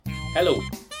Hello,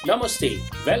 Namaste,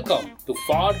 welcome to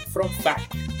Far From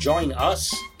Fact. Join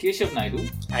us Keshav Naidu,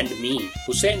 and me,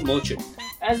 Hussein Merchant.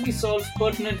 as we solve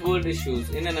pertinent world issues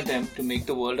in an attempt to make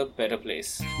the world a better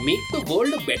place. Make the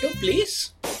world a better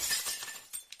place?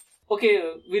 Okay,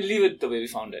 we'll leave it the way we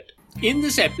found it. In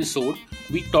this episode,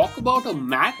 we talk about a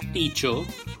math teacher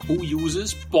who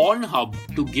uses Pornhub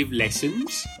to give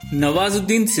lessons,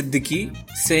 Nawazuddin Siddiqui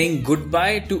saying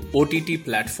goodbye to OTT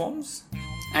platforms,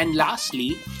 and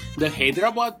lastly, the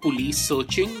Hyderabad police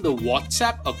searching the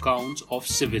WhatsApp accounts of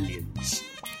civilians.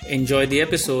 Enjoy the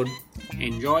episode.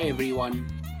 Enjoy, everyone.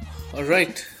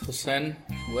 Alright, Hussein,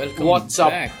 welcome What's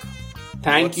up? back.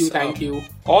 Thank you.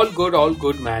 All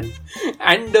good, man.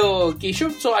 And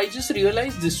Keshav, so I just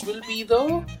realized this will be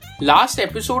the last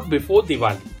episode before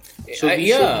Diwali. So we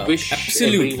should wish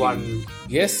absolutely. everyone.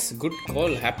 Yes, good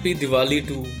call. Happy Diwali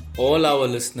to all our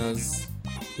listeners.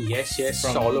 Yes,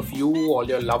 all of you, all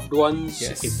your loved ones,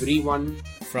 Yes. everyone.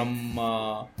 From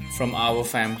our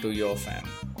fam to your fam.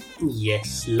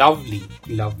 Yes, lovely.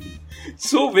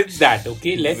 So with that,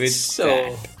 okay, let's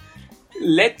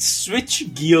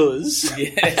switch gears.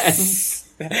 Yes.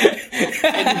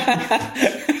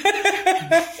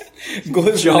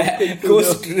 Jump Go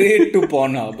straight to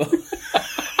Pornhub.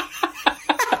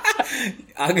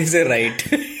 आगे से right.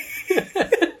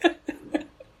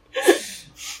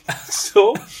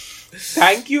 So,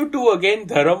 thank you to again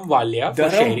Dharam Walia for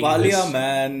sharing Dharam this. Walia,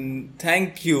 man.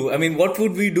 Thank you. I mean, what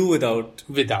would we do without?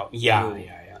 Yeah.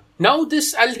 Now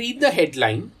this, I'll read the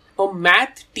headline. A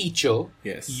math teacher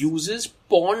Yes. uses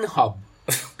Pornhub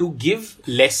to give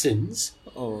lessons,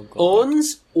 Oh, God.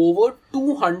 earns over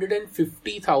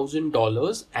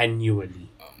 $250,000 annually.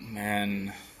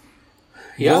 Man.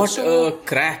 Yeah, What so- a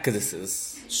crack this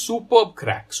is. Superb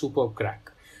crack.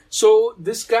 So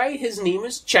this guy, his name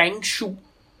is Chang Shu,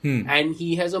 and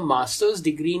he has a master's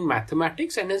degree in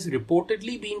mathematics and has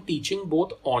reportedly been teaching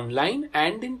both online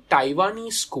and in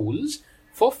Taiwanese schools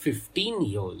for 15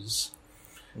 years.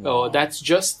 That's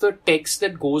just the text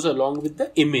that goes along with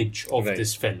the image of Right.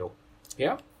 this fellow.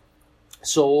 Yeah.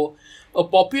 So a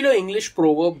popular English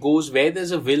proverb goes, where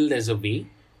there's a will, there's a way.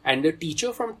 And a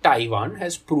teacher from Taiwan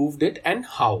has proved it, and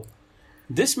how.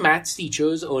 This maths teacher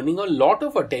is earning a lot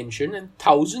of attention and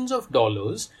thousands of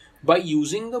dollars by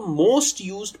using the most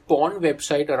used porn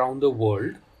website around the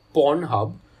world,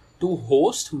 Pornhub, to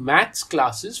host maths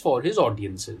classes for his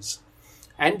audiences.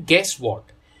 And guess what?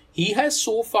 He has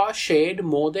so far shared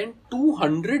more than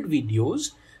 200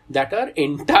 videos that are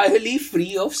entirely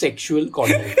free of sexual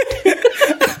content.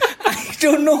 I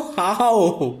don't know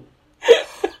how.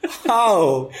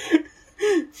 How?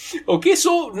 Okay,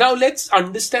 so now let's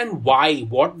understand why,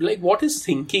 what his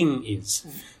thinking is.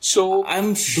 So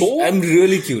I'm though-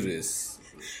 really curious.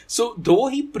 So, though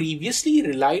he previously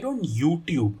relied on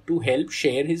YouTube to help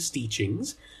share his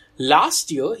teachings,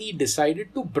 last year he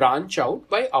decided to branch out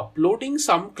by uploading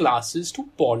some classes to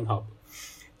Pornhub.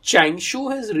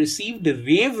 Changshu has received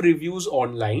rave reviews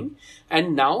online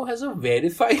and now has a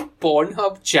verified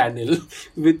Pornhub channel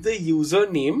with the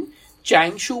username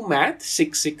Changshu Math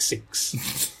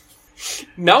 666.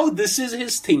 Now, this is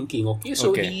his thinking, okay?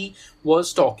 So, Okay. he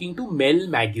was talking to Mel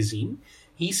magazine.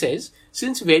 He says,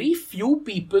 since very few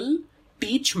people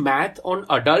teach math on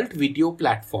adult video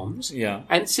platforms, Yeah.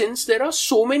 and since there are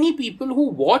so many people who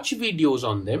watch videos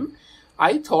on them,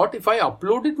 I thought if I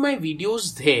uploaded my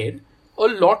videos there, a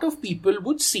lot of people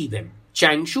would see them.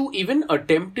 Changshu even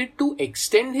attempted to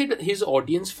extend his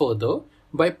audience further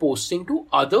by posting to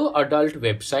other adult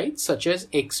websites such as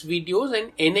Xvideos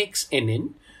and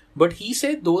NXNN, but he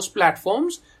said those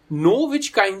platforms know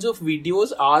which kinds of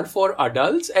videos are for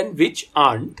adults and which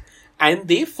aren't, and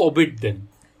they forbid them.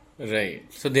 Right.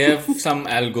 So they have some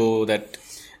algo that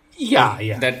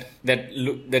Yeah.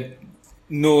 that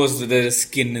knows that there is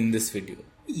skin in this video.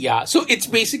 Yeah, so it's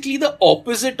basically the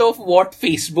opposite of what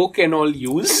Facebook and all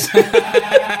use.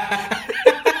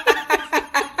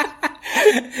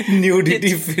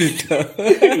 Nudity filter.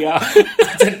 Yeah.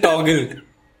 It's a toggle.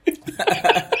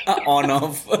 On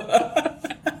off.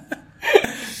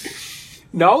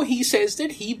 Now he says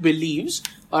that he believes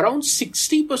around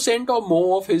 60% or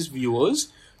more of his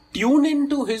viewers tune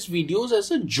into his videos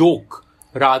as a joke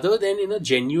rather than in a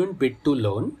genuine bid to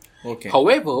learn. Okay.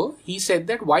 However, he said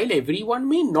that while everyone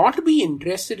may not be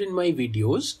interested in my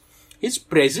videos, his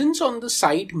presence on the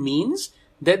site means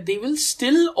that they will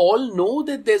still all know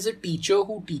that there's a teacher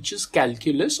who teaches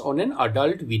calculus on an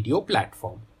adult video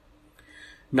platform.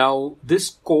 Now, this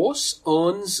course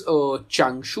earns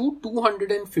Changshu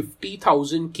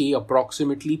 250,000 K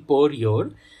approximately per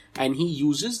year, and he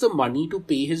uses the money to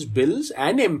pay his bills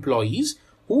and employees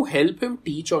who help him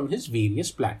teach on his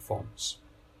various platforms.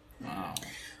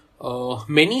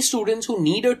 Many students who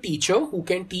need a teacher who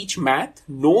can teach math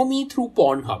know me through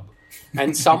Pornhub,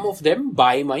 and some of them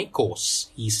buy my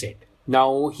course, he said.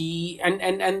 Now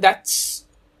and that's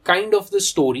kind of the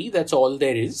story. That's all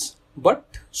there is.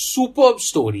 But superb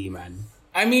story, man.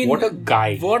 I mean, what a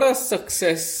guy. What a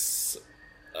success,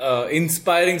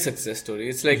 inspiring success story.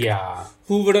 It's like, Yeah.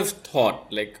 who would have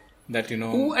thought, like, that,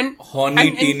 horny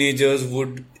and- teenagers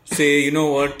would say, you know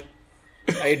what,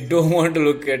 I don't want to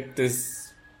look at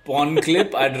this porn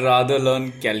clip, I'd rather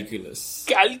learn calculus.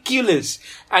 Calculus,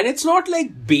 and it's not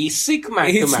like basic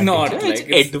mathematics. not, It's like,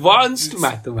 advanced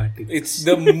mathematics. It's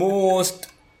the most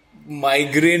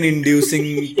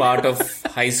migraine-inducing part of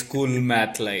high school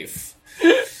math life.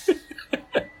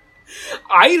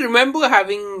 I remember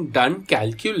having done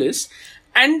calculus,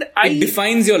 and It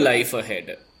defines your life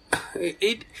ahead.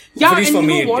 yeah, At least and for you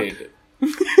me know what? it did.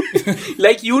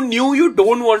 Like you knew you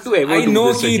don't want to ever I do know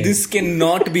this ki again. this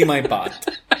cannot be my path.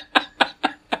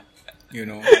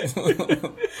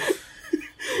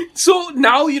 So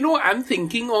now I'm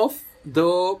thinking of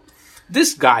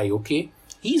this guy. Okay,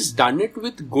 he's done it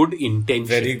with good intention.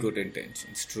 Very good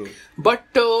intentions, true. But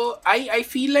I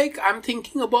feel like I'm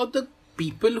thinking about the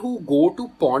people who go to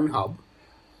Pornhub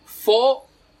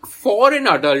for an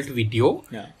adult video.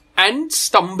 Yeah. And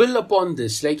stumble upon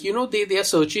this. Like, they are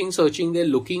searching, they're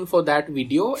looking for that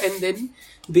video, and then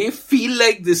they feel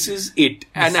like this is it.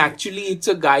 And actually, it's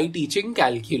a guy teaching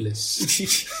calculus.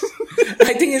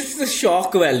 I think it's the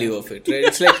shock value of it, right?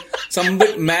 It's like some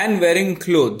man wearing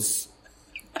clothes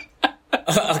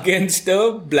against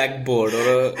a blackboard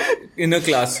or in a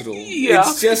classroom. Yeah.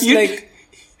 It's just You- like...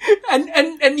 And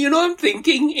I'm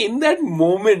thinking in that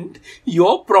moment,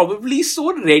 you're probably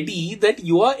so ready that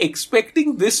you are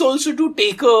expecting this also to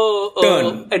take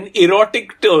Turn. an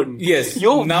erotic turn. Yes,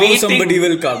 You're now waiting. somebody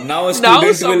will come. Now a Now student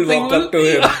will something walk up to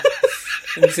him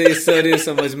and say, "Sir, ye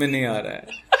samajh mein nahi aa raha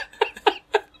hai."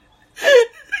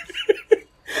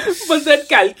 But that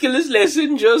calculus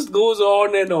lesson just goes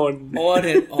on and on. On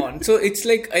and on. So it's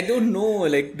like, I don't know,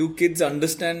 like, do kids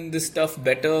understand this stuff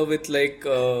better with like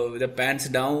the pants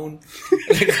down?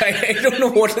 Like, I don't know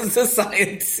what is the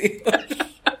science here.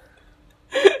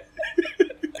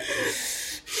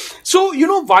 So,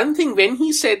 one thing, when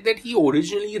he said that he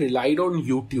originally relied on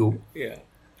YouTube, Yeah.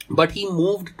 but he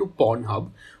moved to Pornhub,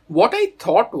 what I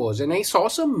thought was, and I saw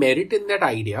some merit in that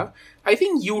idea, I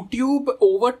think YouTube,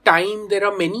 over time, there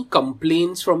are many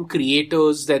complaints from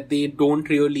creators that they don't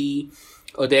really,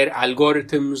 their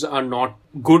algorithms are not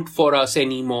good for us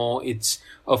anymore, it's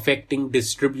affecting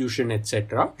distribution,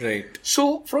 etc. Right.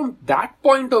 So, from that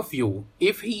point of view,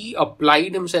 if he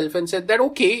applied himself and said that,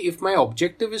 okay, if my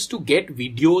objective is to get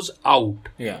videos out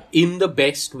Yeah. in the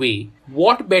best way,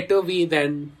 what better way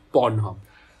than Pornhub?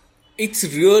 It's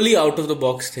really out of the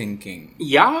box thinking.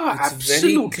 Yeah, It's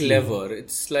absolutely. very clever.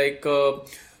 It's like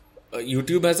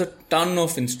YouTube has a ton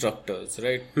of instructors,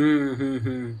 right?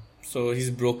 So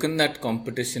he's broken that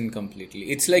competition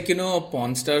completely. It's like, a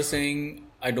porn star saying,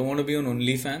 I don't want to be on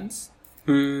OnlyFans.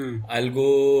 I'll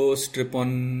go strip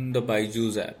on the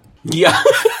Byju's app. Yeah.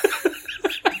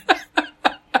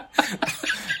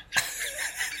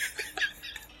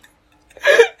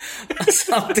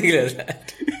 Something like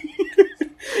that.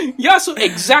 Yeah, so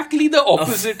exactly the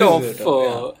opposite Opposite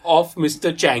of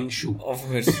Mr. Changshu. Of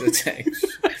Mr. Chang.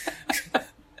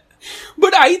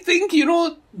 But I think,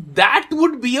 that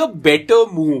would be a better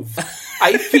move.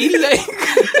 I feel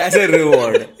like... As a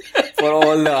reward for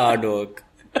all the hard work.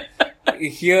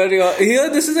 Here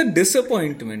this is a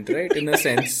disappointment, right? In a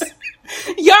sense.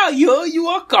 Yeah, here you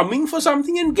are coming for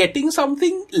something and getting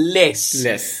something less.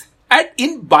 Less. And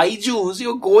in Byju's,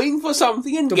 you're going for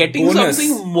something and getting bonus.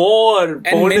 something more. And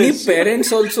many bonus.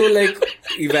 parents also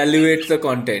evaluate the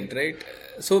content, right?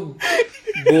 So,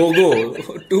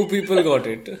 BOGO, 2 people got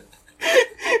it.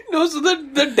 No, so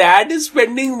the dad is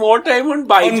spending more time on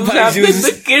Byju's app than Byju's.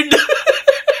 the kid.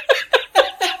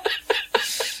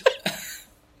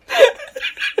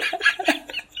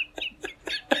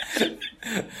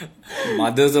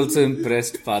 Mother's also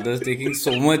impressed. Father's taking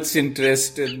so much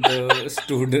interest in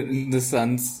the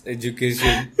son's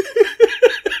education.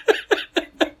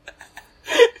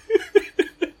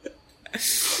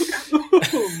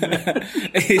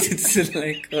 It's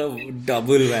like a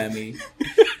double whammy.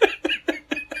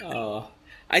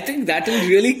 I think that will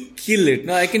really kill it.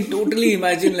 No, I can totally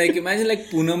imagine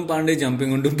Poonam Pandey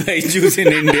jumping onto Byju's in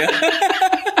India.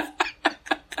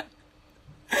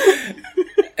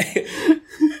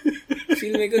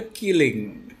 She'll make a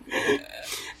killing.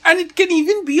 And it can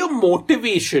even be a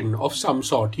motivation of some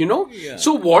sort, Yeah.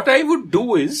 So what I would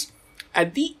do is,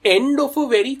 at the end of a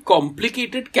very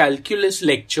complicated calculus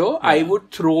lecture, I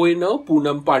would throw in a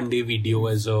Poonam Pandey video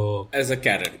as a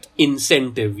carrot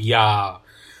incentive. Yeah.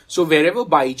 So wherever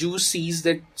Byju's sees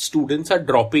that students are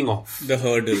dropping off, the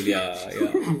hurdle, yeah.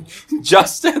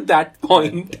 just at that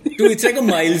point, it's like a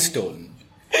milestone.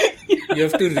 You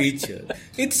have to reach it.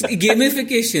 It's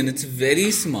gamification. It's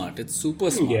very smart. It's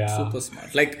super smart. Super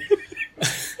smart. Like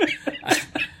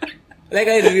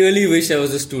I really wish I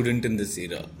was a student in this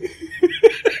era.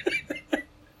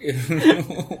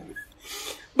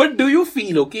 But do you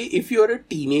feel, okay, if you're a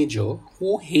teenager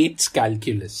who hates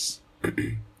calculus,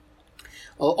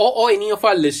 or any of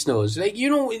our listeners, like,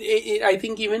 I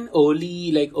think even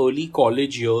early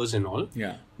college years and all,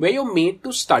 where you're made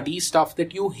to study stuff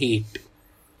that you hate.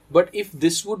 But if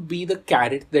this would be the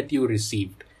carrot that you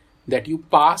received, that you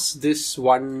pass this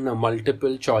one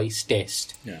multiple choice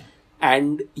test,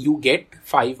 and you get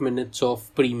 5 minutes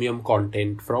of premium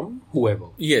content from whoever.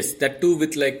 Yes, that too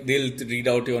with they'll read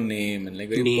out your name and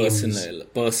very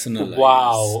personalized.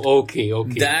 Wow, okay.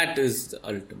 That is the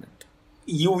ultimate.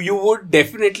 You would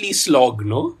definitely slog,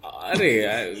 no?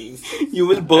 You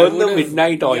will burn the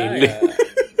midnight oil. Yeah.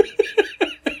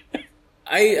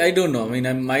 I don't know. I mean,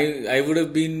 I would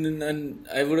have been an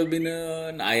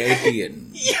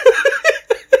IITian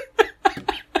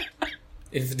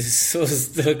if this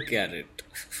was the carrot.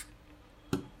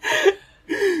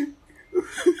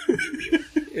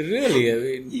 Really, I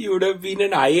mean, you would have been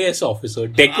an IAS officer,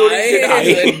 decorated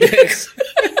IAS.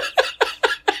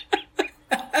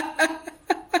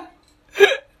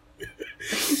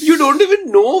 You don't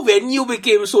even know when you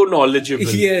became so knowledgeable.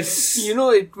 Yes.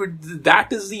 That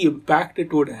is the impact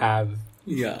it would have.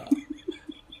 Yeah.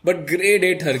 But grade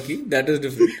 8 Harki, that is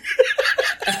different.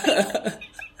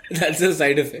 That's a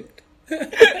side effect.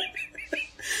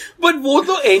 But वो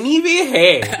तो anyway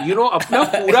है. अपना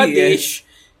पूरा देश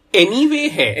anyway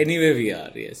है. Anyway we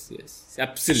are, yes.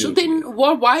 Absolutely. So then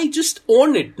why just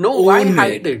own it? No, why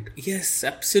hide it? Yes,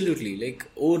 absolutely.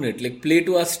 Own it. Play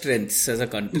to our strengths as a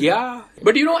country. Yeah.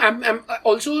 But I'm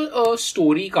also a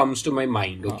story comes to my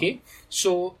mind, okay?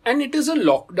 So, and it is a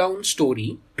lockdown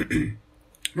story.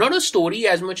 Not a story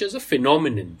as much as a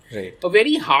phenomenon. Right. A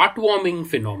very heartwarming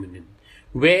phenomenon.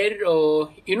 Where,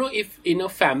 if in a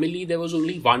family there was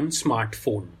only one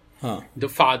smartphone, the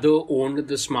father owned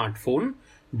the smartphone.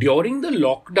 During the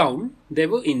lockdown, there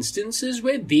were instances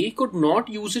where they could not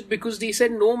use it because they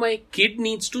said, no, my kid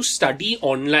needs to study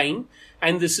online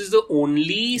and this is the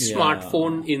only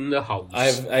smartphone in the house.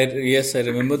 I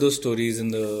remember those stories in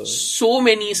the... So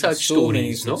many such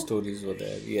stories, no? Stories were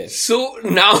there, yes. So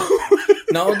now...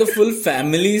 Now the full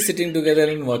family is sitting together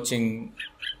and watching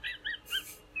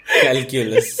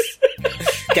calculus.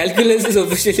 Calculus is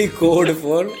officially code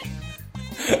for...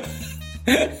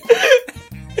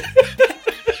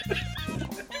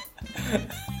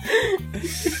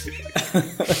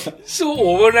 So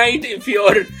overnight, if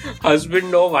your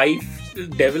husband or wife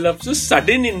develops a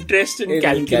sudden interest in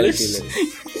calculus,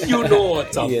 you know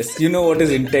what's up. Yes, you know what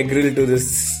is integral to this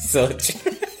search.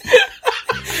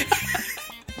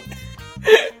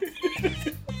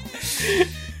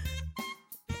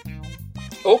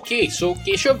 Okay, so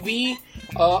Keshav, we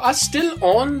are still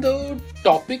on the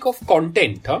topic of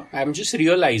content. I'm just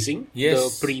realizing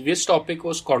the previous topic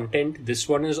was content. This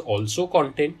one is also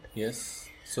content. Yes.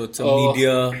 So it's a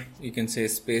media, you can say,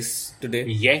 space today.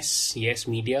 Yes,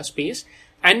 media space.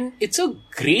 And it's a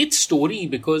great story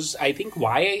because I think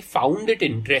why I found it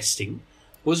interesting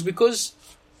was because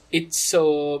it's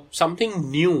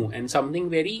something new and something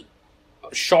very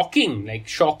shocking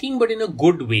but in a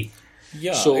good way.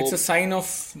 Yeah, so it's a sign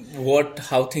of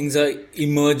how things are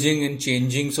emerging and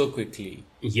changing so quickly.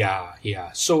 Yeah.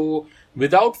 So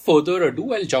without further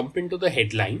ado, I'll jump into the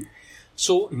headline.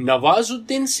 So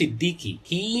Nawazuddin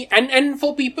Siddiqui, and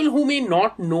for people who may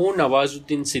not know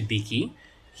Nawazuddin Siddiqui,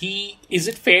 is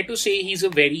it fair to say he's a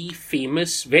very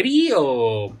famous, very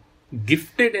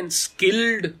gifted and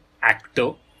skilled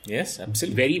actor? Yes,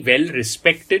 absolutely. Very well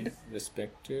respected.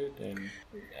 And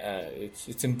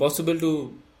it's impossible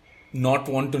to not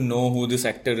want to know who this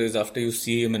actor is after you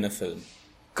see him in a film.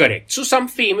 Correct. So some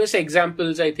famous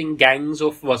examples, I think Gangs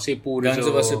of Wasseypur. Gangs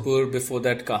of Wasseypur, before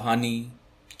that Kahani.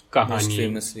 Most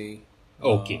famously.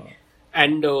 Okay.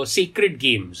 And Sacred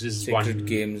Games is one. Sacred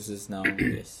Games is now,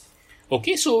 yes.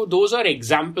 Okay, so those are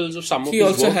examples of some of his work.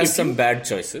 He also work. has some bad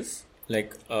choices.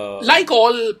 Like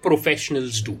all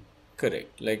professionals do.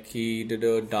 Correct. Like he did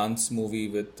a dance movie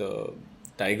with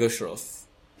Tiger Shroff.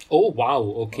 Oh, wow.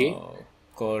 Okay.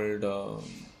 Called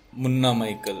Munna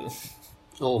Michael.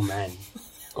 Oh, man.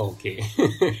 Okay.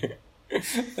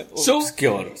 So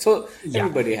obscure. So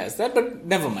everybody has that, but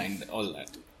never mind all that.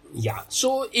 Yeah.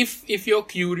 So if you're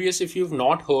curious, if you've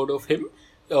not heard of him,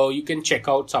 you can check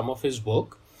out some of his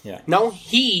work. Yeah. Now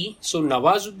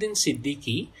Nawazuddin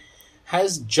Siddiqui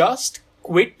has just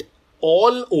quit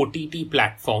all OTT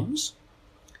platforms,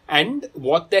 and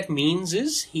what that means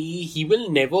is he will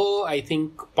never, I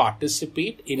think,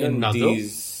 participate in another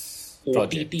these OTT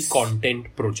projects.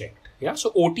 content project. Yeah.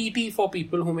 So OTT, for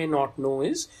people who may not know,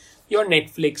 is your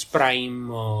Netflix, Prime,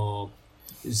 Z5,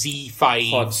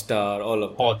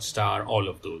 Hotstar, all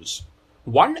of those.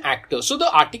 One actor. So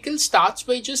the article starts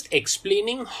by just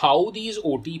explaining how these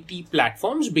OTT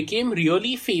platforms became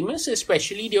really famous,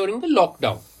 especially during the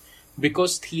lockdown.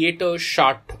 Because theaters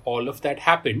shut, all of that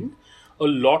happened. A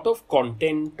lot of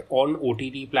content on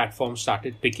OTT platforms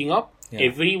started picking up. Yeah.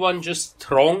 Everyone just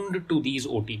thronged to these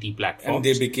OTT platforms. And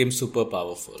they became super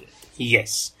powerful.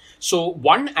 Yes. So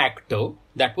one actor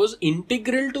that was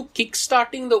integral to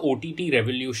kickstarting the OTT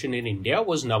revolution in India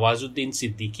was Nawazuddin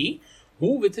Siddiqui,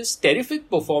 who with his terrific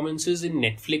performances in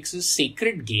Netflix's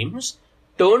Sacred Games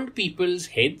turned people's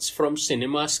heads from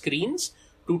cinema screens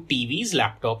to TVs,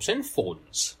 laptops and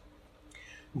phones.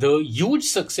 The huge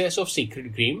success of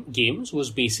Sacred Games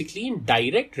was basically in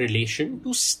direct relation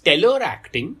to stellar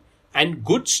acting and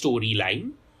good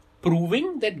storyline,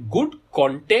 proving that good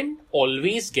content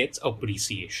always gets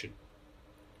appreciation.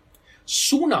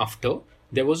 Soon after,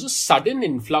 there was a sudden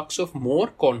influx of more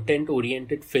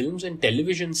content-oriented films and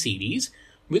television series,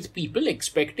 with people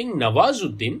expecting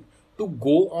Nawazuddin to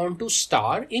go on to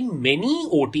star in many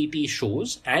OTT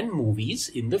shows and movies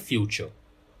in the future.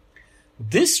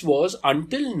 This was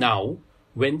until now,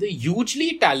 when the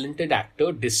hugely talented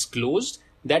actor disclosed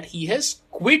that he has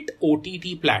quit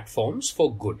OTT platforms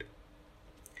for good.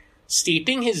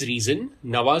 Stating his reason,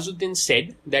 Nawazuddin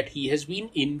said that he has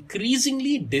been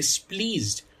increasingly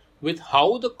displeased with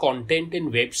how the content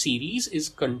in web series is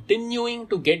continuing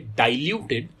to get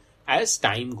diluted as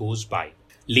time goes by.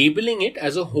 Labeling it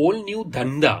as a whole new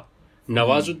dhanda,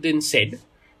 Nawazuddin said,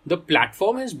 the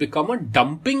platform has become a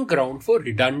dumping ground for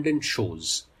redundant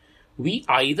shows. We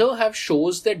either have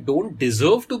shows that don't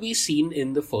deserve to be seen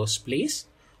in the first place,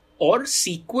 or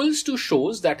sequels to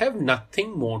shows that have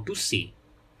nothing more to say.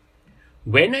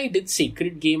 When I did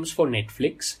Sacred Games for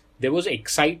Netflix, there was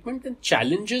excitement and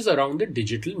challenges around the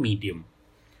digital medium.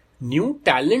 New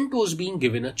talent was being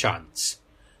given a chance.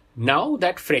 Now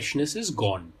that freshness is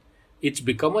gone. It's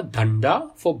become a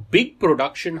dhanda for big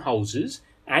production houses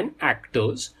and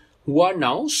actors who are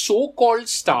now so-called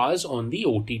stars on the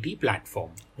OTT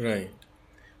platform. Right.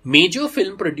 Major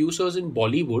film producers in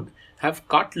Bollywood have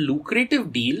cut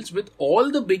lucrative deals with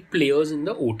all the big players in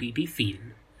the OTT field.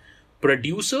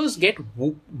 Producers get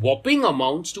whopping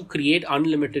amounts to create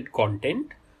unlimited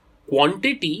content.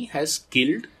 Quantity has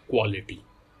killed quality.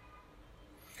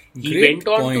 He went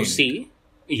on to say,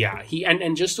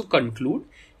 and just to conclude,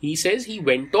 he says he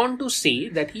went on to say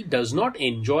that he does not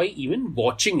enjoy even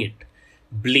watching it,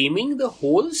 blaming the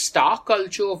whole star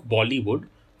culture of Bollywood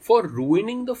for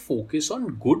ruining the focus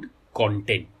on good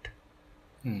content.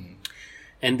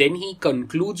 And then he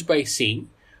concludes by saying,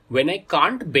 when I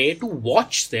can't bear to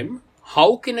watch them,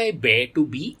 how can I bear to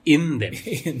be in them?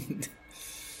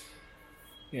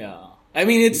 Yeah. I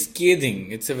mean, it's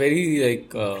scathing. It's a very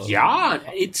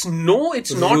it's not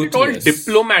at all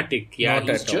diplomatic. Yeah, not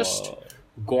he's just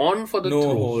gone for the no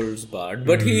throat. holds barred.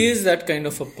 But he is that kind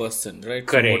of a person, right?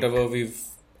 Correct. From whatever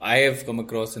I have come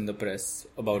across in the press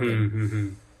about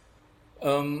him.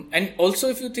 And also,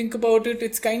 if you think about it,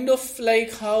 it's kind of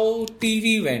like how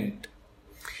TV went.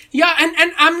 Yeah,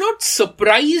 and I'm not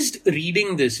surprised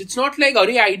reading this. It's not like,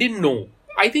 I didn't know.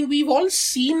 I think we've all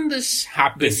seen this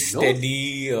happen. The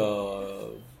steady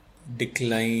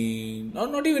decline, or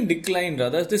not even decline,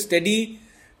 rather, the steady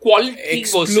quality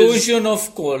explosion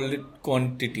of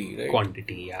quantity, right?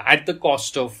 Quantity, yeah, at the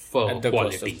cost of at the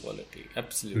quality. Cost of quality,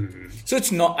 absolutely. So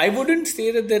it's not. I wouldn't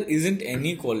say that there isn't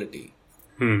any quality.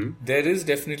 There is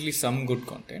definitely some good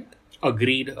content.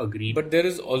 Agreed. But there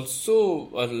is also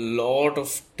a lot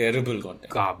of terrible content.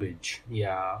 Garbage.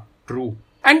 Yeah, true.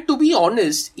 And to be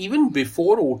honest, even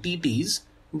before OTTs,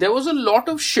 there was a lot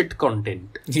of shit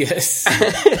content. Yes.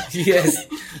 Yes.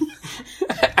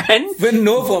 And with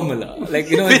no formula.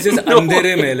 It's just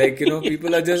andhere mein.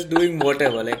 People are just doing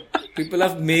whatever. People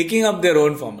are making up their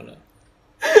own formula.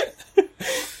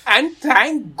 And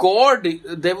thank God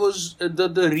there was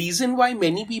the reason why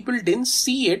many people didn't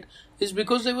see it is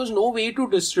because there was no way to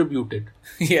distribute it.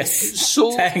 Yes.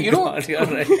 So, thank God, you're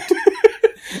right.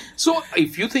 So,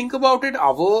 if you think about it,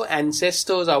 our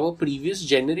ancestors, our previous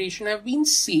generation have been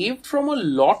saved from a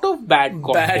lot of bad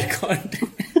content.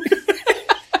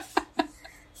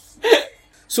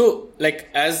 So, like,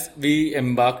 as we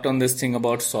embarked on this thing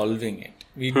about solving it,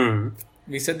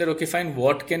 we said that, okay, fine,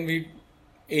 what can we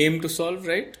aim to solve,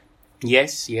 right?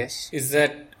 Yes, yes. Is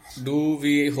that, do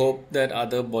we hope that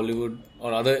other Bollywood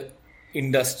or other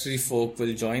industry folk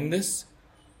will join this?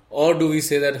 Or do we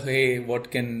say that, hey, what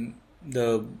can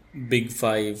the big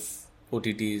 5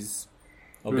 OTTs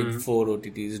or big 4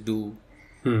 OTTs do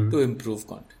to improve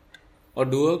content? Or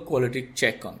do a quality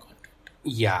check on content?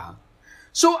 Yeah.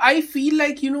 So I feel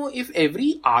like, if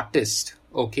every artist,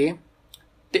 okay,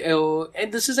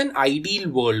 and this is an ideal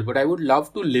world, but I would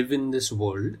love to live in this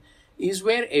world, is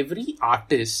where every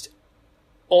artist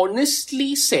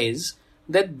honestly says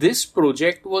that this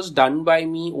project was done by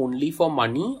me only for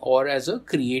money or as a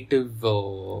creative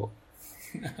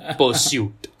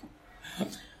pursuit.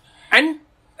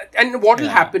 And what will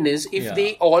happen is, if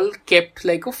they all kept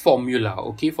like a formula,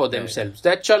 okay, for themselves,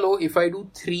 that chalo, if I do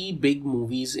 3 big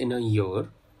movies in a year,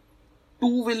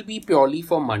 2 will be purely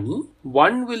for money,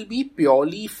 1 will be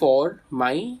purely for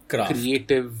my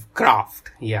creative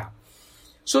craft. Yeah.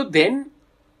 So then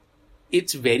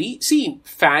it's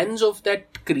fans of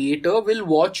that creator will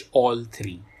watch all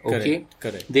 3. Okay.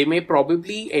 Correct. They may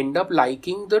probably end up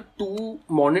liking the 2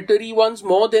 monetary ones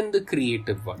more than the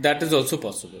creative one. That is also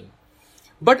possible.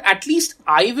 But at least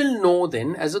I will know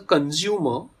then, as a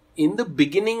consumer, in the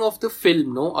beginning of the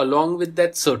film, along with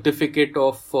that certificate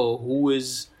of who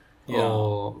is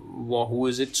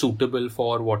it suitable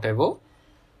for, whatever.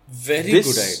 Very this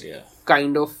good idea.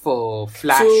 Kind of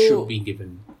flash should be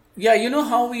given. Yeah, you know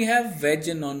how we have veg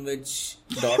and non-veg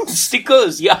dots?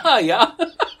 Stickers, yeah.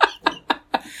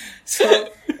 So,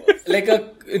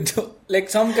 like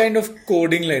some kind of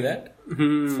coding like that.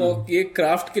 For ये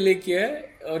craft के लिए किया है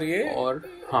और ये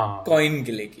coin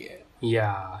के लिए किया है.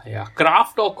 Yeah.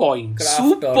 Craft or coin.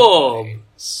 Superb.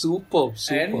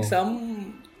 And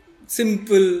some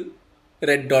simple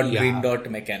red dot, green dot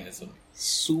mechanism.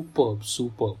 Superb.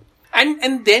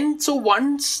 And then, so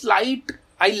one slight,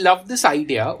 I love this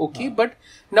idea, okay, but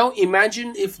now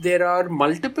imagine if there are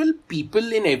multiple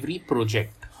people in every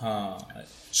project.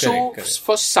 Correct.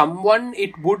 For someone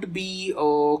it would be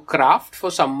a craft, for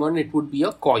someone it would be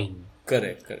a coin.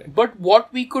 Correct. But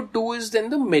what we could do is then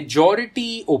the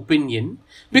majority opinion,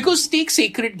 because take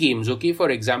Sacred Games, okay, for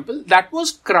example, that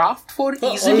was craft for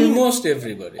easily almost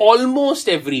everybody. Almost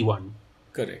everyone.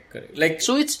 Correct. Like,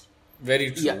 so it's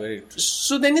very true.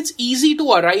 So then it's easy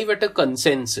to arrive at a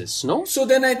consensus, no? So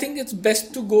then I think it's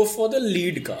best to go for the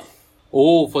lead car.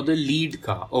 Oh, for the lead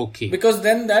car, okay. Because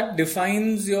then that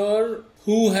defines your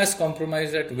who has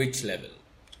compromised at which level.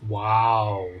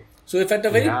 Wow. So if at a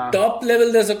very top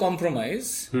level there's a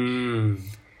compromise,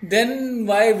 then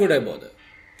why would I bother?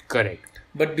 Correct.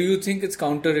 But do you think it's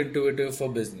counterintuitive for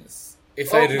business?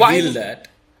 If I reveal that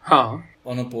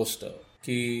on a poster,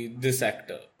 ki this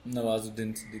actor,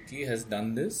 Nawazuddin Siddiqui, has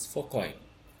done this for coin.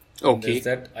 Okay. There's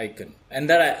that icon. And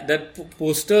that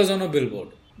poster's on a billboard.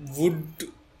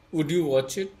 Would you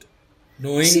watch it?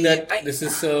 Knowing this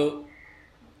is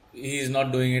he is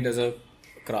not doing it as a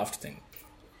craft thing.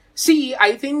 See,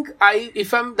 I think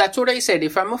that's what I said.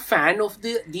 If I'm a fan of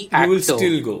the actor, you will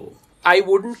still go. I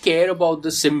wouldn't care about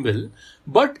the symbol.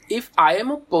 But if I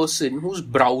am a person who's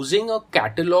browsing a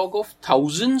catalogue of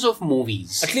thousands of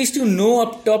movies, at least you know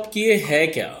up top ki ye hai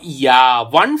kya. Yeah,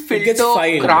 one filter,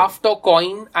 craft or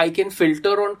coin, I can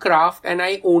filter on craft, and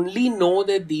I only know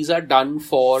that these are done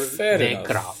for their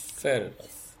craft. Fair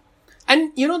enough.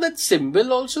 And that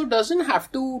symbol also doesn't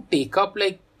have to take up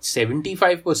like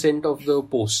 75% of the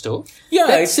poster. Yeah,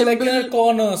 that it's symbol, like in a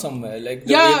corner somewhere, like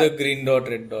the way the green dot,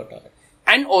 red dot are.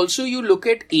 And also you look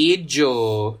at age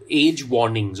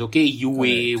warnings, okay,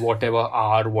 UA, whatever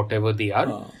R, whatever they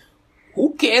are.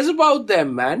 Who cares about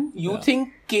them, man? You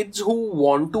think kids who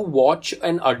want to watch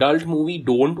an adult movie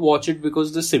don't watch it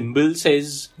because the symbol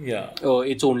says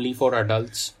it's only for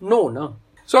adults? No.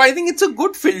 So I think it's a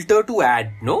good filter to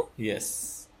add, no?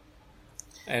 Yes.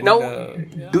 And, now,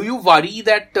 do you worry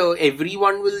that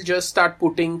everyone will just start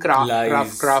putting craft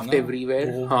everywhere?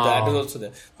 That is also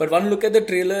there. But one look at the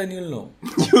trailer and you'll know.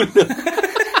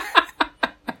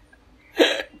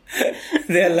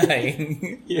 They're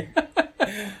lying.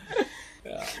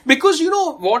 Because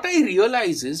what I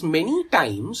realize is many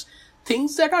times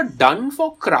things that are done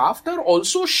for craft are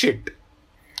also shit.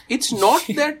 It's not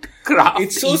that craft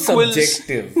it's so equals...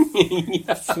 subjective.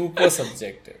 Super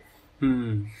subjective.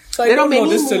 So there I don't know, many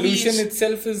this movies... solution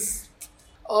itself is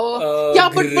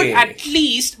but at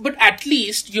least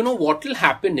what will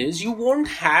happen is you won't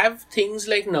have things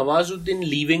like Nawazuddin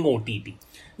leaving OTT.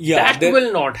 That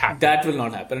will not happen. That will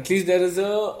not happen. At least there is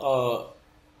the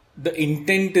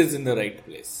intent is in the right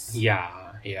place.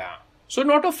 Yeah. So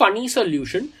not a funny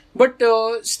solution, but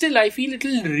still I feel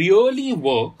it'll really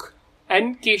work.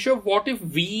 And Keshav, what if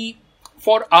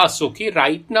for us, okay,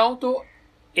 right now, so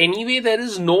anyway there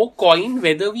is no coin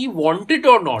whether we want it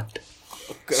or not.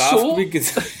 Craft bhi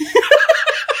kis-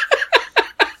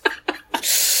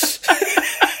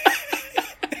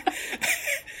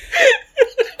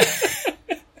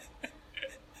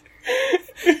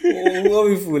 Who are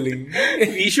we fooling?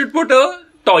 We should put a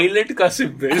toilet ka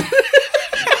symbol.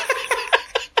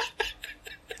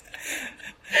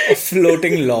 A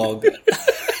floating log.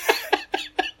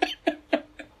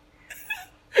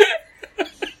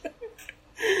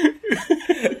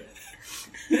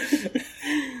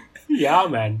 Yeah,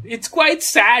 man. It's quite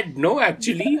sad, no,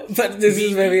 actually. But this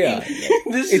is where we are.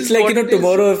 It's like,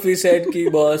 tomorrow if we said, ki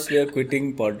boss, we are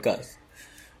quitting podcast.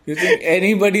 You think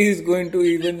anybody is going to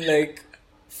even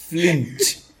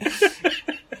flinch?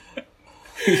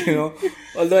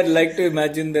 Although I'd like to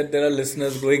imagine that there are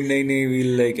listeners going, nahi,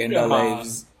 we'll end our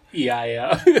lives.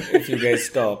 Yeah. If you guys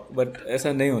stop. But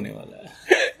aisa nahi hone wala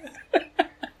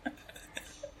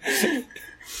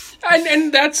hai.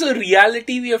 And that's a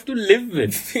reality we have to live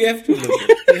with. We have to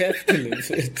live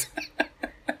with it.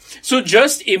 So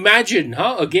just imagine,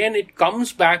 again it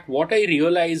comes back, what I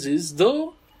realize is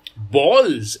the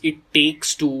balls it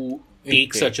takes to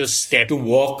take such a step. To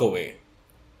walk away.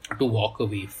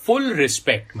 Full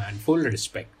respect, man. Full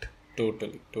respect.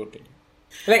 Totally.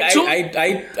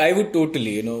 I would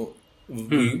totally,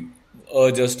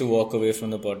 urge us to walk away from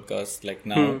the podcast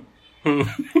now.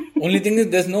 Only thing is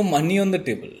there's no money on the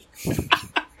table.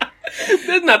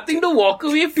 There's nothing to walk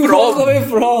away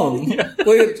from.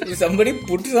 If somebody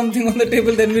put something on the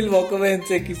table, then we'll walk away and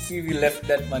say, see, we left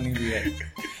that money we had.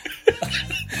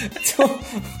 So,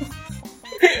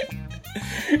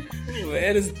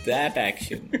 where is that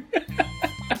action?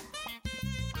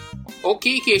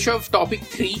 Okay, Keshav, topic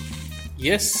 3.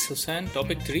 Yes, Susan,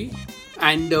 topic 3.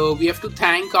 And we have to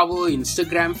thank our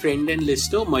Instagram friend and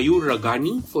listener, Mayur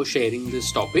Raghani, for sharing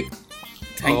this topic.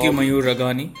 Thank you, Mayur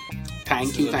Raghani.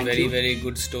 Thank you. Very, very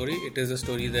good story. It is a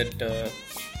story that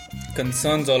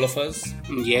concerns all of us.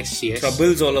 Yes.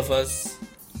 Troubles all of us.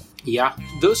 Yeah.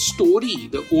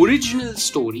 The original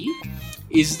story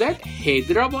is that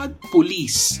Hyderabad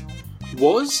police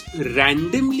was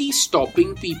randomly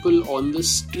stopping people on the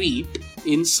street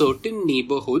in certain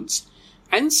neighborhoods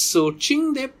and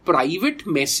searching their private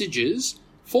messages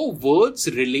for words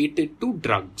related to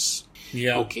drugs.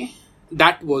 Yeah. Okay.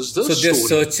 That was the story.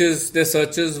 Their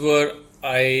searches were,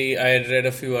 I had read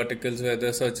a few articles where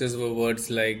the searches were words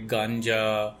like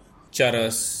ganja,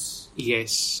 charas.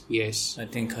 Yes. I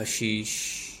think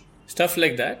hashish, stuff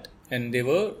like that. And they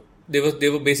were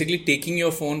basically taking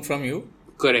your phone from you.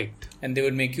 Correct. And they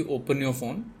would make you open your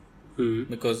phone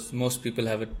because most people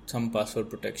have some password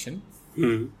protection.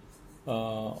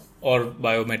 Or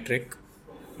biometric.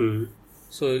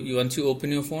 So once you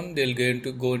open your phone, they'll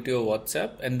go into your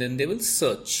WhatsApp and then they will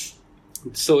search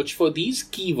for these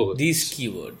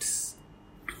keywords.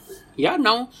 Yeah,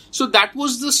 now, so that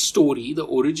was the story, the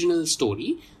original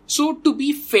story. So to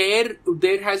be fair,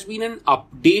 there has been an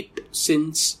update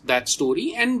since that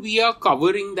story, and we are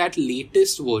covering that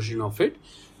latest version of it,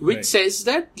 which says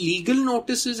that legal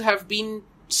notices have been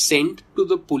sent to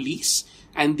the police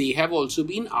and they have also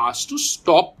been asked to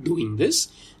stop doing this.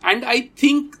 And I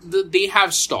think they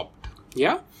have stopped.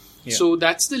 Yeah? So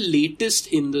that's the latest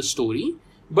in the story.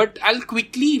 But I'll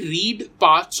quickly read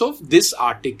parts of this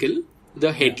article,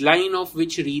 the headline of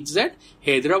which reads that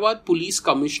Hyderabad Police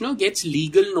Commissioner gets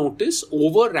legal notice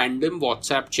over random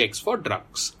WhatsApp checks for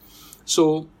drugs.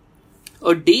 So,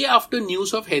 a day after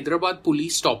news of Hyderabad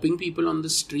police stopping people on the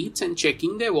streets and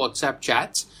checking their WhatsApp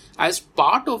chats as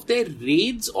part of their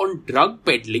raids on drug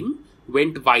peddling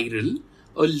went viral,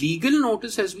 a legal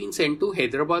notice has been sent to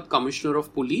Hyderabad Commissioner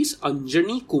of Police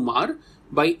Anjani Kumar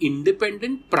by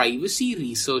independent privacy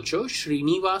researcher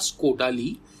Srinivas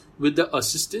Kodali with the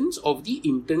assistance of the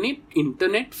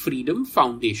Internet Freedom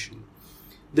Foundation.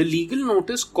 The legal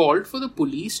notice called for the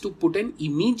police to put an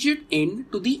immediate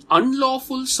end to the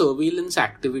unlawful surveillance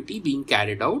activity being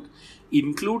carried out,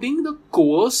 including the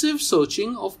coercive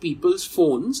searching of people's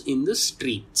phones in the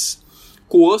streets.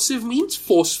 Coercive means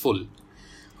forceful.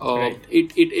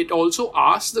 It also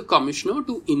asked the commissioner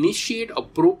to initiate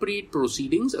appropriate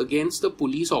proceedings against the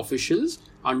police officials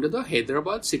under the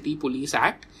Hyderabad City Police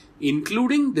Act,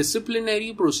 including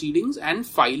disciplinary proceedings and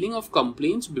filing of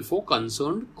complaints before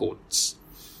concerned courts.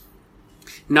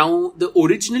 Now, the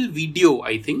original video,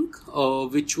 I think,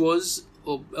 which was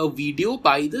a video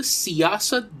by the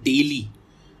Siyasat Daily,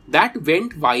 that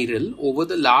went viral over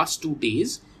the last 2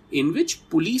 days, in which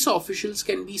police officials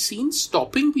can be seen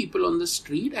stopping people on the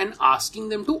street and asking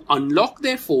them to unlock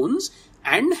their phones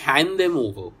and hand them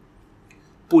over.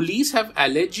 Police have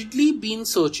allegedly been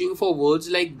searching for words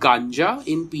like ganja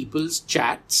in people's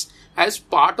chats as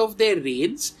part of their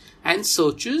raids and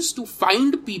searches to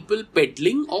find people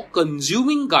peddling or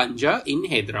consuming ganja in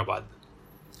Hyderabad.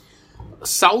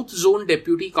 South Zone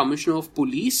Deputy Commissioner of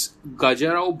Police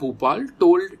Gajarao Bhupal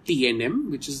told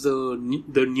TNM, which is the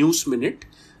News Minute,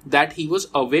 that he was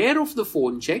aware of the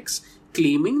phone checks,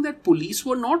 claiming that police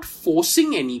were not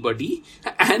forcing anybody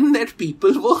and that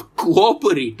people were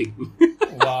cooperating.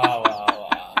 Wow.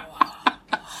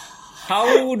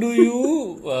 How do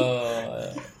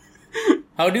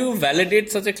you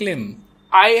validate such a claim?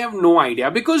 I have no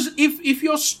idea, because if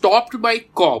you're stopped by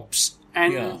cops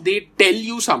and they tell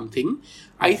you something,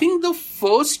 I think the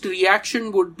first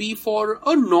reaction would be for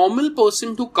a normal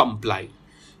person to comply.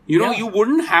 You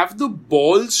wouldn't have the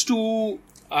balls to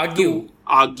argue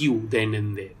then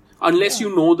and there, unless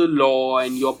you know the law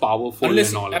and you're powerful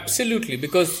and all. Absolutely,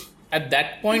 because at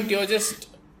that point you're just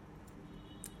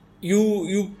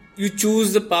you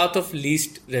choose the path of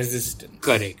least resistance.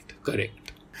 Correct.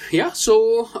 Yeah,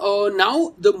 so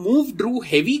now the move drew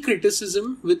heavy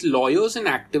criticism with lawyers and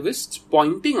activists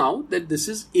pointing out that this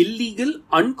is illegal,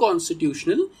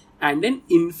 unconstitutional, and an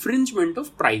infringement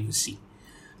of privacy.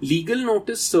 Legal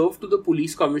notice served to the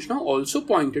police commissioner also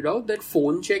pointed out that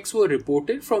phone checks were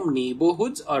reported from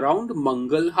neighborhoods around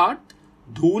Mangalhat,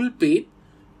 Dhulpet,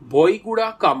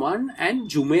 Boiguda Kaman, and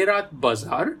Jumeirat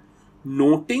Bazar,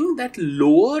 noting that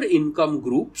lower income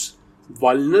groups,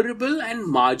 vulnerable and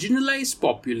marginalized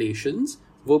populations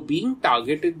were being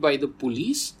targeted by the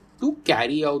police to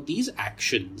carry out these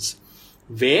actions,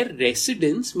 where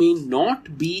residents may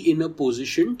not be in a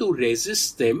position to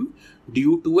resist them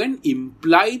due to an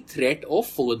implied threat of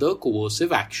further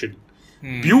coercive action.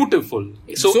 Beautiful.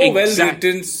 So well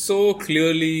written, so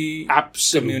clearly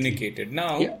communicated.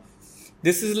 Now,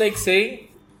 this is like saying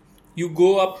you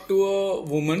go up to a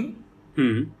woman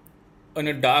in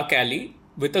a dark alley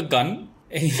with a gun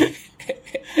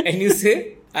and you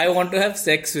say, I want to have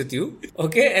sex with you.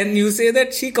 Okay? And you say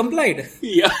that she complied.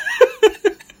 Yeah.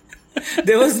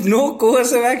 There was no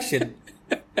coercive action.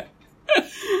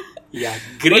 Yeah,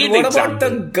 great But what example. about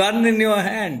the gun in your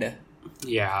hand?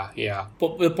 Yeah.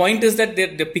 The point is that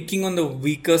they're picking on the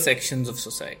weaker sections of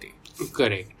society.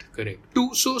 Correct.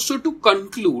 So to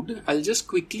conclude, I'll just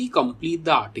quickly complete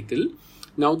the article.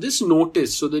 Now this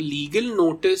notice, so the legal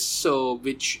notice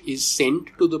which is sent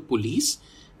to the police,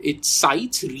 it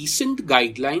cites recent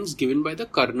guidelines given by the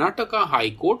Karnataka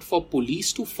High Court for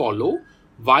police to follow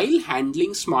while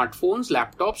handling smartphones,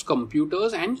 laptops,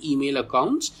 computers and email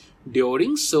accounts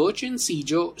during search and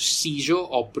seizure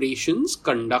operations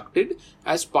conducted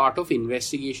as part of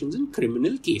investigations in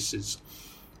criminal cases.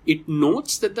 It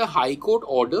notes that the High Court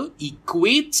order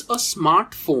equates a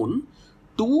smartphone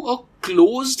to a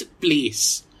closed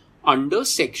place under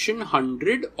Section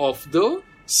 100 of the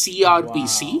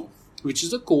CRPC, which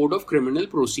is the Code of Criminal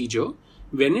Procedure,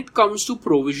 when it comes to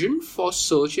provision for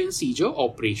search and seizure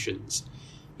operations.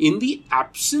 In the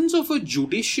absence of a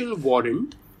judicial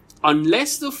warrant,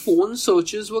 unless the phone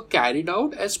searches were carried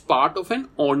out as part of an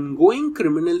ongoing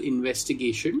criminal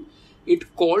investigation,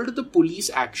 it called the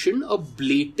police action a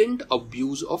blatant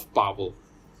abuse of power.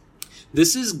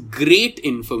 This is great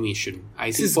information,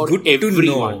 I think, for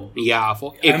everyone. Yeah,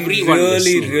 for everyone. I'm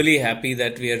really happy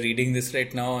that we are reading this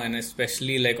right now, and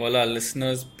especially like all our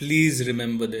listeners, please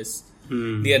remember this.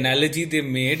 The analogy they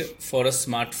made for a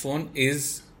smartphone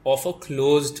is of a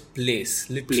closed place,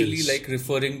 literally like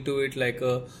referring to it like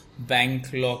a bank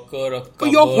locker, a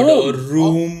cupboard, a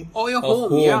room, or your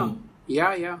home.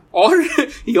 Yeah. Or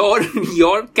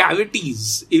your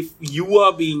cavities if you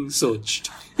are being searched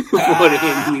for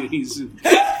any reason.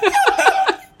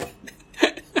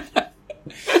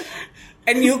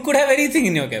 And you could have anything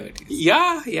in your cavities.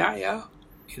 Yeah.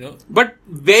 You know, but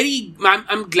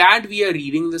I'm glad we are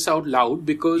reading this out loud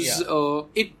because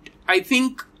I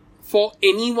think for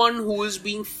anyone who is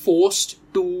being forced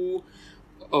to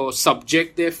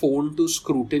subject their phone to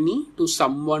scrutiny, to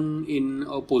someone in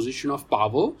a position of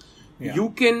power,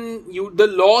 the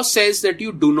law says that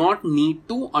you do not need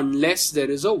to unless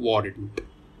there is a warrant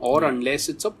or unless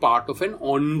it's a part of an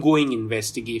ongoing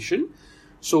investigation.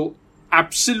 So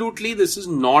absolutely this is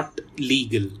not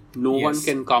legal. No one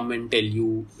can come and tell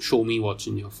you, show me what's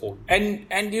in your phone.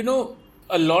 And you know,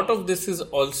 a lot of this is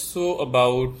also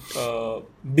about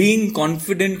being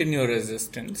confident in your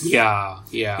resistance. Yeah.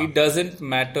 It doesn't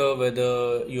matter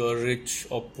whether you're rich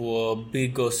or poor,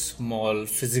 big or small,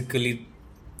 physically,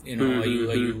 you know, are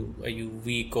you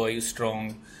weak or are you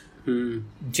strong?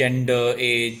 gender,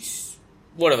 age,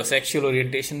 whatever, sexual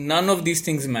orientation, none of these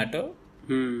things matter.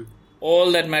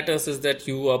 All that matters is that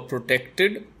you are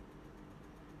protected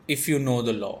if you know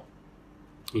the law.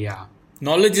 Yeah.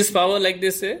 Knowledge is power, like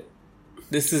they say.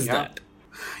 This is that.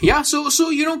 Yeah, so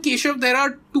Keshav, there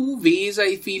are two ways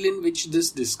I feel in which this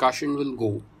discussion will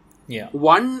go. Yeah.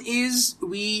 One is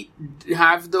we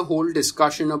have the whole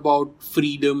discussion about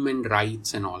freedom and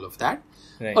rights and all of that.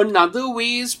 Right. Another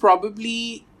way is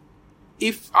probably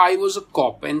if I was a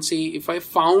cop and say if I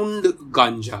found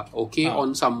ganja,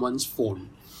 on someone's phone.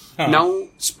 Now,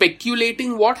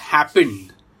 speculating what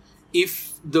happened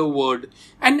if the word...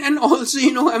 And also,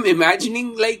 I'm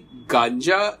imagining like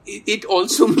ganja, it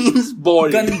also means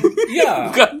bald.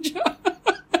 Yeah. Ganja.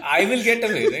 I will get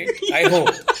away, right? I hope.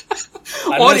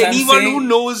 Or anyone who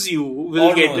knows you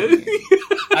will get away.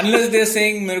 Unless they're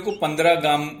saying, मेरे को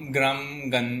 15 gram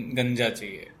ganja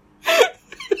चाहिए.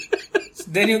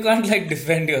 Then you can't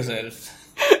defend yourself.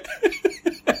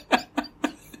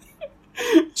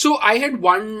 So I had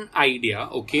one idea,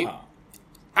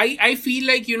 I feel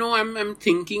like, I'm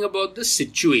thinking about the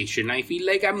situation. I feel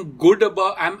like I'm good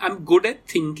at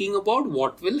thinking about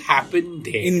what will happen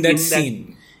there. In that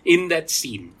scene. In that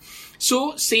scene.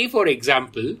 So, say for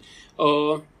example,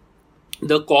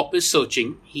 the cop is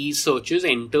searching. He searches,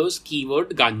 enters keyword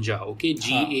ganja,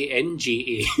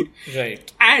 Ganja.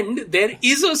 Right. And there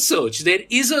is a search. There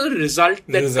is a result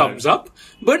that comes up.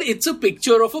 But it's a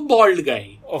picture of a bald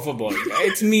guy.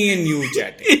 It's me and you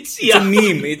chatting. It's a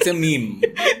meme.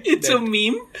 It's a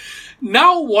meme.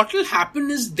 Now, what will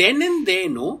happen is then and there,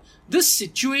 the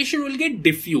situation will get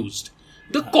diffused.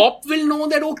 The cop will know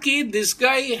that, this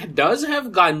guy does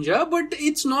have ganja, but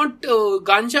it's not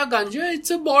ganja, it's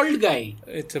a bald guy.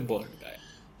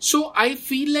 So, I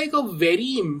feel like a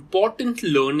very important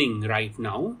learning right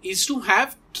now is to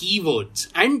have keywords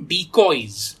and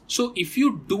decoys. So, if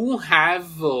you do have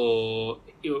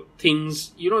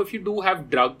things, if you do have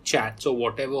drug chats or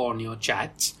whatever on your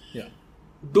chats,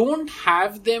 don't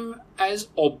have them as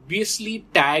obviously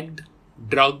tagged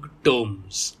drug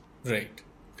terms. Right.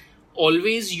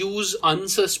 Always use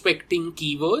unsuspecting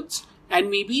keywords and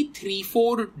maybe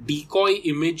 3-4 decoy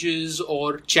images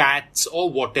or chats or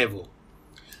whatever.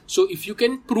 So if you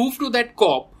can prove to that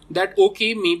cop that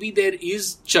maybe there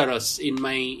is Charas in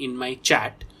my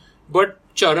chat, but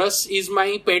Charas is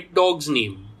my pet dog's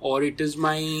name or it is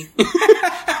my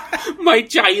my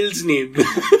child's name.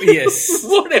 Yes.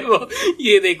 Whatever.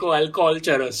 Ye dekho, I'll call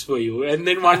Charas for you. And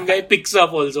then one guy picks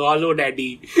up also, hello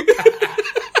daddy.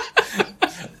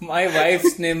 My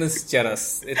wife's name is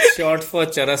Charas. It's short for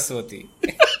Charaswati.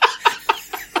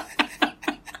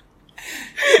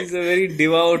 She's a very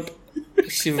devout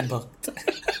Shiv Bhakt.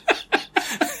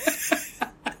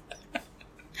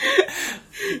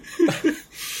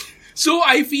 So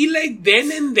I feel like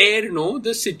then and there,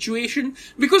 the situation,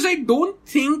 because I don't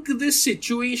think this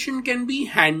situation can be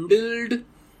handled.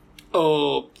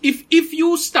 If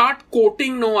you start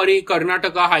quoting,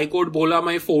 Karnataka High Court bola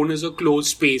my phone is a closed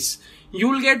space,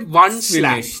 you'll get one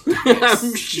slap. Yes.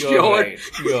 I'm sure.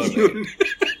 You're right.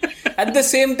 At the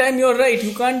same time, you're right.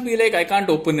 You can't be like, I can't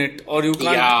open it, or you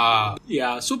can't.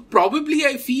 Yeah. So probably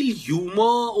I feel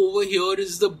humor over here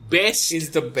is the best.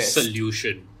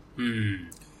 Solution.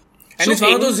 And so it's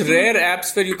one of those rare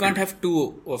apps where you can't have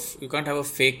you can't have a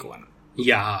fake one.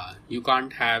 Yeah, you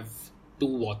can't have 2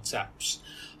 WhatsApps.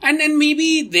 And then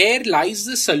maybe there lies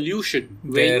the solution.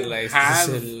 There lies the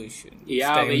solution. It's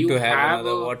time where you to have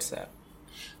another WhatsApp.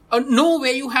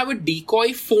 Where you have a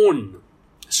decoy phone.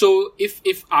 So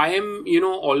if I am,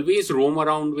 always roam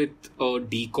around with a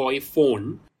decoy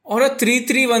phone. Or a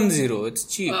 3310, it's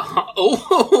cheap.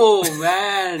 Oh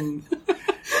man.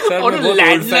 Sir, or a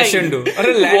landline. Or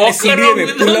a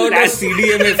CDMA. Pull out a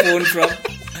CDMA phone from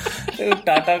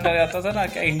Tata ka aata tha na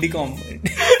kya Indicom.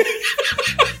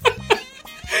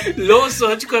 लो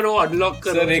search करो unlock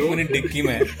करो sir 1 minute डिक्की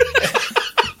में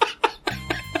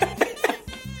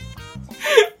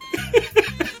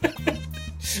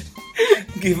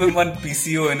give him one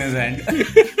PCO in his hand.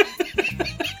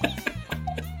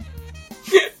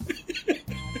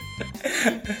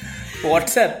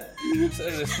 WhatsApp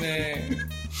sir इसमें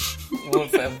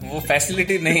वो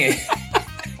facility नहीं है.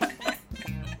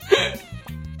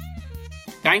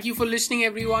 Thank you for listening,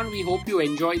 everyone. We hope you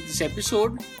enjoyed this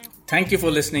episode. Thank you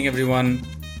for listening, everyone.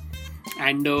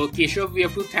 And Keshav, we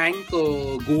have to thank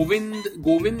Govind.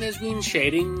 Govind has been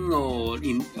sharing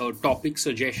topic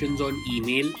suggestions on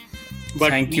email.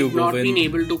 But we've not been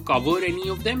able to cover any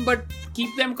of them. But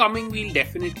keep them coming. We'll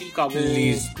definitely cover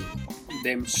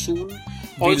them soon.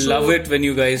 We love it when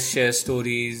you guys share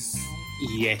stories.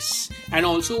 Yes, and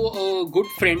also a good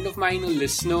friend of mine, a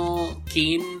listener,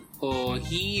 Kane,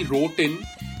 he wrote in,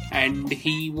 and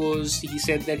he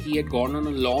said that he had gone on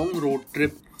a long road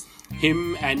trip.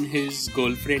 Him and his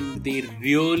girlfriend, they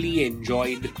really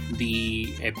enjoyed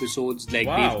the episodes. Like,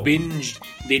 Wow. they binged.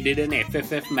 They did an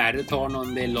FFF marathon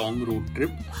on their long road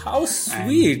trip. How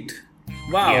sweet!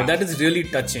 Wow, Yeah. that is really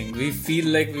touching. We feel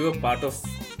like we were part of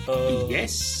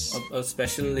Yes. a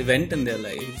special event in their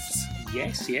lives.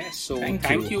 Yes. So Thank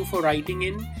thank you. you for writing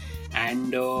in,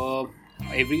 and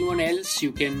everyone else,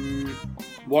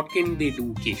 what can they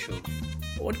do, Keshav?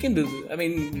 What can do? I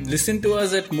mean, listen to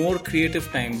us at more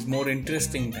creative times, more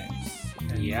interesting times.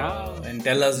 And, and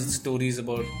tell us stories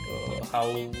about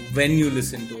when you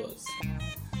listen to us.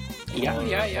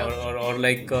 Or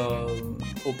like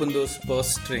open those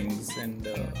purse strings and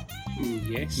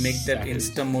Yes. make that is-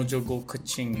 Insta Mojo go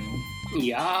ka-ching.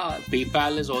 Yeah,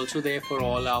 PayPal is also there for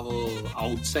all our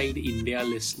outside India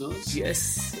listeners.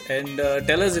 Yes, and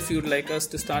tell us if you'd like us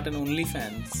to start an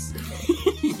OnlyFans.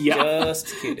 Yeah. Just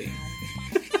kidding.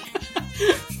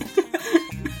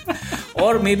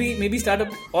 Or maybe start up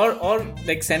or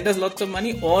like send us lots of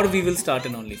money, or we will start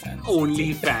an OnlyFans.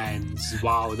 OnlyFans.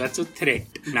 Wow, that's a threat.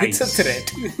 Nice. It's a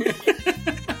threat.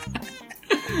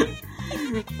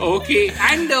 Okay,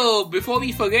 and before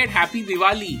we forget, Happy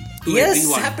Diwali to Yes,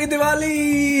 everyone. Happy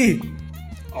Diwali!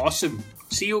 Awesome.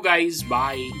 See you guys.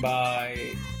 Bye.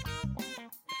 Bye.